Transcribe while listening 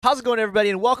How's it going,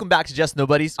 everybody, and welcome back to Just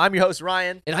Nobodies. I'm your host,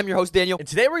 Ryan. And I'm your host, Daniel. And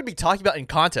today we're going to be talking about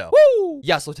Encanto. Woo!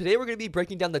 Yeah, so today we're going to be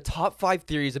breaking down the top 5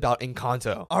 theories about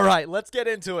Encanto. All right, let's get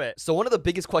into it. So one of the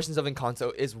biggest questions of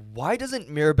Encanto is, why doesn't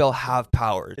Mirabel have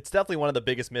powers? It's definitely one of the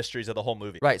biggest mysteries of the whole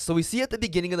movie. Right, so we see at the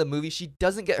beginning of the movie, she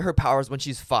doesn't get her powers when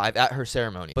she's 5 at her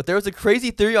ceremony. But there was a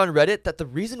crazy theory on Reddit that the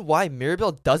reason why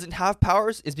Mirabel doesn't have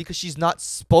powers is because she's not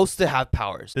supposed to have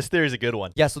powers. This theory is a good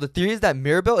one. Yeah, so the theory is that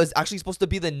Mirabel is actually supposed to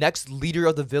be the next leader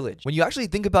of the village. When you actually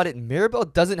think about it, Mirabel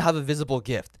doesn't have a visible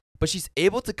gift, but she's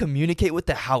able to communicate with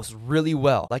the house really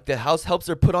well. Like the house helps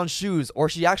her put on shoes, or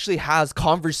she actually has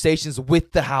conversations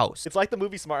with the house. It's like the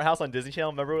movie Smart House on Disney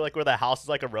Channel. Remember where the house is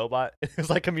like a robot? It's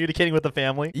like communicating with the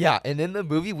family. Yeah, and in the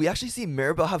movie, we actually see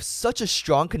Mirabel have such a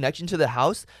strong connection to the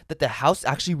house that the house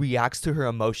actually reacts to her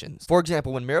emotions. For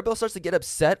example, when Mirabel starts to get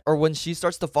upset or when she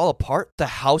starts to fall apart, the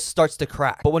house starts to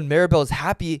crack. But when Mirabel is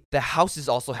happy, the house is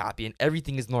also happy and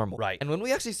everything is normal. Right. And when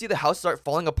we actually see the house start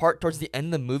falling apart towards the end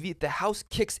of the movie, the house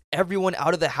kicks everyone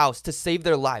out of the house to save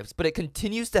their lives, but it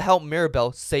continues to help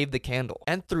Mirabel save the candle.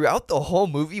 And throughout the whole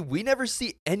movie, we never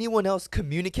see anyone else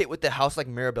communicate with the house like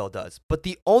Mirabel does. But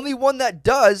the only one that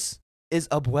does is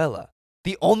Abuela.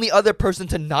 The only other person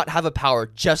to not have a power,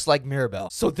 just like Mirabel.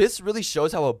 So this really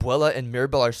shows how Abuela and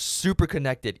Mirabel are super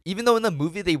connected, even though in the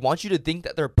movie they want you to think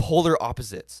that they're polar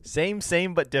opposites. Same,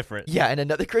 but different. Yeah, and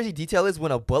another crazy detail is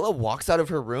when Abuela walks out of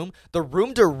her room, the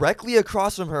room directly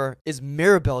across from her is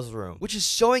Mirabel's room, which is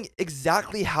showing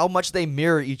exactly how much they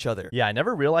mirror each other. Yeah, I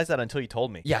never realized that until you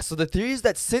told me. Yeah, so the theory is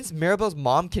that since Mirabel's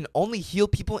mom can only heal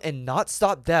people and not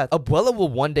stop death, Abuela will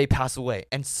one day pass away,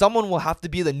 and someone will have to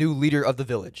be the new leader of the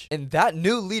village. And that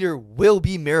new leader will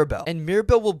be Mirabel, and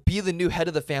Mirabel will be the new head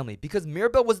of the family because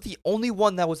Mirabel was the only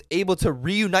one that was able to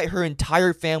reunite her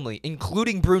entire family,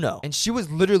 including Bruno, and she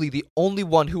was literally the only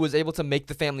one who was able to make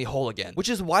the family whole again, which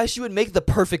is why she would make the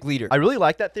perfect leader. I really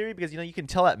like that theory because, you can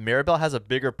tell that Mirabel has a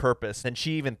bigger purpose than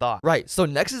she even thought. Right, so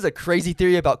next is a crazy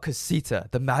theory about Casita,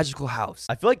 the magical house.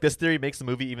 I feel like this theory makes the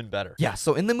movie even better. Yeah,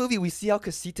 so in the movie, we see how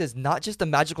Casita is not just a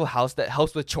magical house that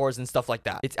helps with chores and stuff like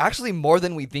that. It's actually more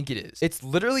than we think it is. It's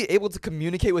literally able to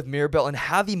communicate with Mirabel and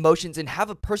have emotions and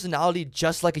have a personality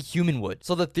just like a human would.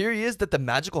 So the theory is that the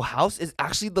magical house is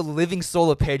actually the living soul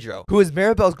of Pedro, who is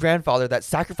Mirabel's grandfather that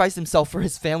sacrificed himself for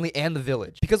his family and the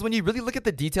village. Because when you really look at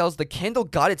the details, the candle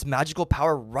got its magical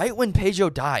power right when Pedro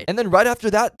died. And then right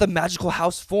after that, the magical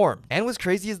house formed. And what's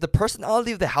crazy is the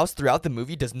personality of the house throughout the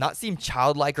movie does not seem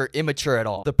childlike or immature at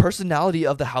all. The personality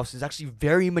of the house is actually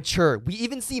very mature. We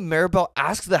even see Mirabel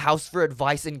ask the house for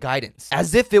advice and guidance,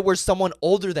 as if it were someone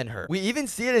older than her. We even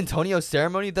see it in Antonio's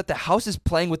ceremony that the house is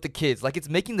playing with the kids, like it's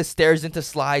making the stairs into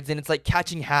slides and it's like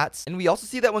catching hats. And we also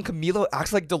see that when Camilo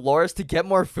acts like Dolores to get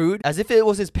more food, as if it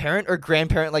was his parent or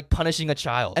grandparent like punishing a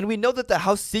child. And we know that the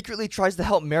house secretly tries to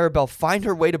help Mirabel find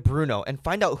her way to Bruno and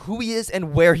find out who he is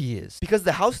and where he is, because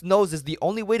the house knows is the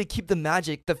only way to keep the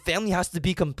magic, the family has to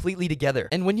be completely together.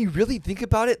 And when you really think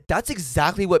about it, that's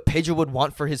exactly what Pedro would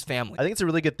want for his family. I think it's a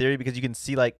really good theory because you can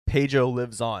see like Pedro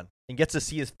lives on and gets to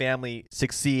see his family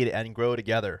succeed and grow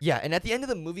together. Yeah, and at the end of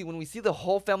the movie, when we see the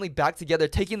whole family back together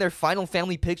taking their final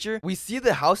family picture, we see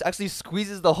the house actually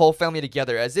squeezes the whole family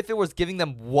together as if it was giving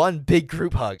them one big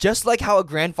group hug, just like how a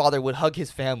grandfather would hug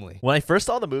his family. When I first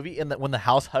saw the movie and when the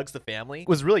house hugs the family, it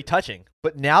was really touching.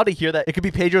 But now to hear that it could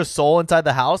be Pedro's soul inside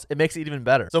the house, it makes it even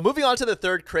better. So moving on to the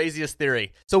third craziest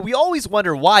theory. So we always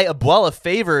wonder why Abuela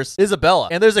favors Isabela,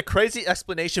 and there's a crazy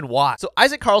explanation why. So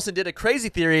Isaac Carlson did a crazy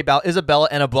theory about Isabela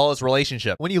and Abuela's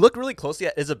relationship. When you look really closely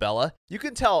at Isabela, you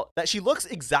can tell that she looks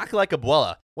exactly like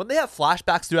Abuela. When they have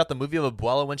flashbacks throughout the movie of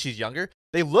Abuela when she's younger,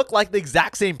 they look like the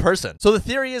exact same person. So the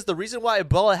theory is the reason why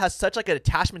Abuela has such like an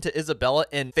attachment to Isabela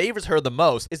and favors her the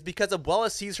most is because Abuela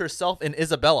sees herself in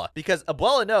Isabela. Because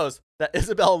Abuela knows that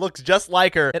Isabela looks just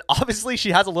like her, and obviously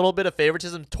she has a little bit of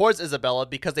favoritism towards Isabela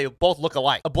because they both look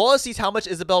alike. Abuela sees how much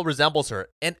Isabela resembles her,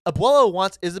 and Abuela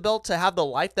wants Isabela to have the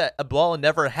life that Abuela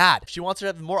never had. She wants her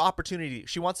to have more opportunity.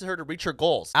 She wants her to reach her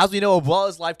goals. As we know,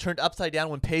 Abuela's life turned upside down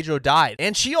when Pedro died,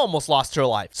 and she almost lost her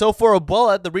life. So for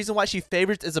Abuela, the reason why she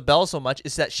favors Isabela so much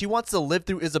is that she wants to live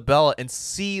through Isabela and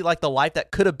see like the life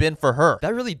that could have been for her.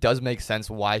 That really does make sense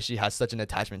why she has such an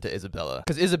attachment to Isabela,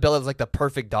 because Isabela is like the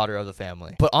perfect daughter of the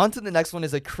family. But on to the next one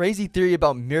is a crazy theory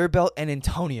about Mirabel and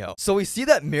Antonio. So we see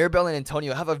that Mirabel and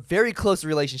Antonio have a very close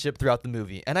relationship throughout the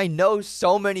movie, and I know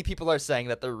so many people are saying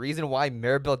that the reason why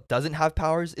Mirabel doesn't have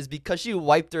powers is because she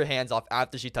wiped her hands off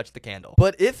after she touched the candle.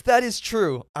 But if that is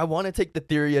true, I want to take the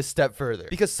theory a step further,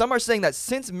 because some are saying that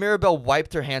since Mirabel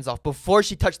wiped her hands off before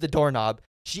she touched the doorknob,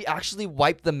 she actually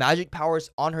wiped the magic powers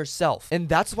on herself. And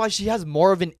that's why she has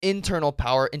more of an internal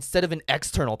power instead of an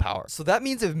external power. So that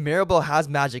means if Mirabel has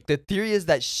magic, the theory is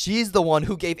that she's the one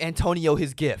who gave Antonio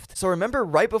his gift. So remember,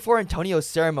 right before Antonio's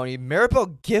ceremony,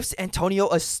 Mirabel gifts Antonio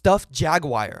a stuffed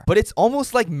jaguar. But it's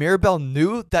almost like Mirabel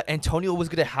knew that Antonio was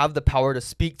going to have the power to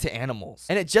speak to animals.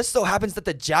 And it just so happens that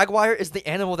the jaguar is the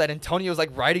animal that Antonio's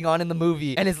like riding on in the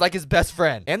movie and is like his best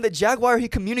friend. And the jaguar he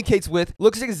communicates with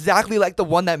looks exactly like the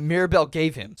one that Mirabel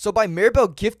gave him. So by Mirabel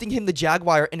gifting him the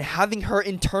jaguar and having her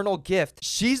internal gift,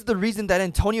 she's the reason that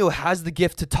Antonio has the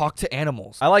gift to talk to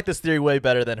animals. I like this theory way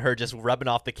better than her just rubbing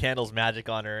off the candle's magic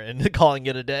on her and calling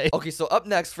it a day. Okay, so up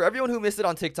next, for everyone who missed it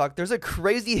on TikTok, there's a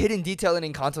crazy hidden detail in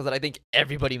Encanto that I think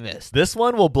everybody missed. This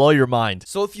one will blow your mind.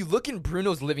 So if you look in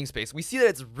Bruno's living space, we see that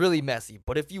it's really messy,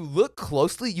 but if you look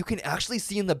closely, you can actually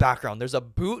see in the background, there's a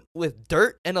boot with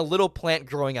dirt and a little plant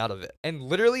growing out of it. And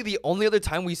literally the only other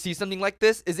time we see something like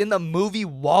this is in the movie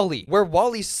WALL-E, where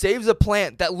WALL-E saves a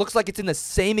plant that looks like it's in the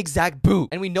same exact boot.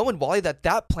 And we know in WALL-E that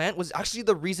that plant was actually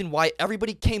the reason why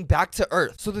everybody came back to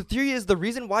Earth. So the theory is the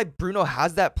reason why Bruno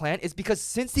has that plant is because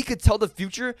since he could tell the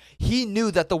future, he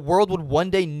knew that the world would one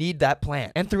day need that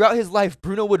plant. And throughout his life,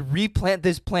 Bruno would replant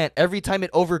this plant every time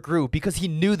it overgrew because he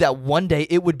knew that one day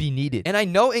it would be needed. And I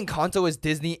know Encanto is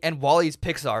Disney and WALL-E's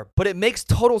Pixar, but it makes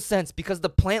total sense because the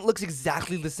plant looks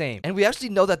exactly the same. And we actually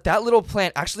know that that little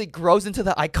plant actually grows into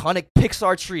the iconic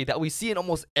Pixar tree that we see in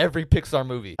almost every Pixar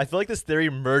movie. I feel like this theory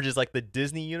merges like the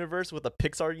Disney universe with the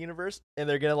Pixar universe, and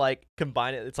they're gonna like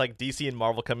combine it. It's like DC and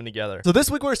Marvel coming together. So this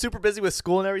week we're super busy with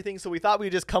school and everything, so we thought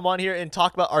we'd just come on here and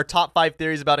talk about our top 5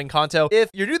 theories about Encanto. If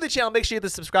you're new to the channel, make sure you hit the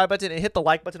subscribe button and hit the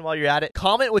like button while you're at it.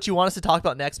 Comment what you want us to talk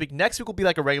about next week. Next week will be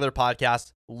like a regular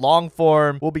podcast, long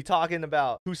form. We'll be talking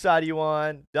about Whose Side Are You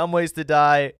On, Dumb Ways to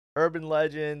Die, urban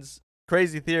legends,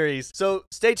 crazy theories. So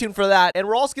stay tuned for that. And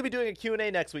we're also going to be doing a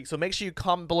Q&A next week. So make sure you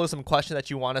comment below some questions that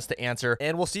you want us to answer.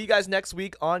 And we'll see you guys next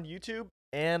week on YouTube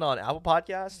and on Apple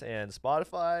Podcasts and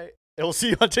Spotify. And we'll see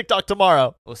you on TikTok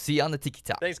tomorrow. We'll see you on the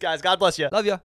TikTok. Thanks, guys. God bless you. Love ya.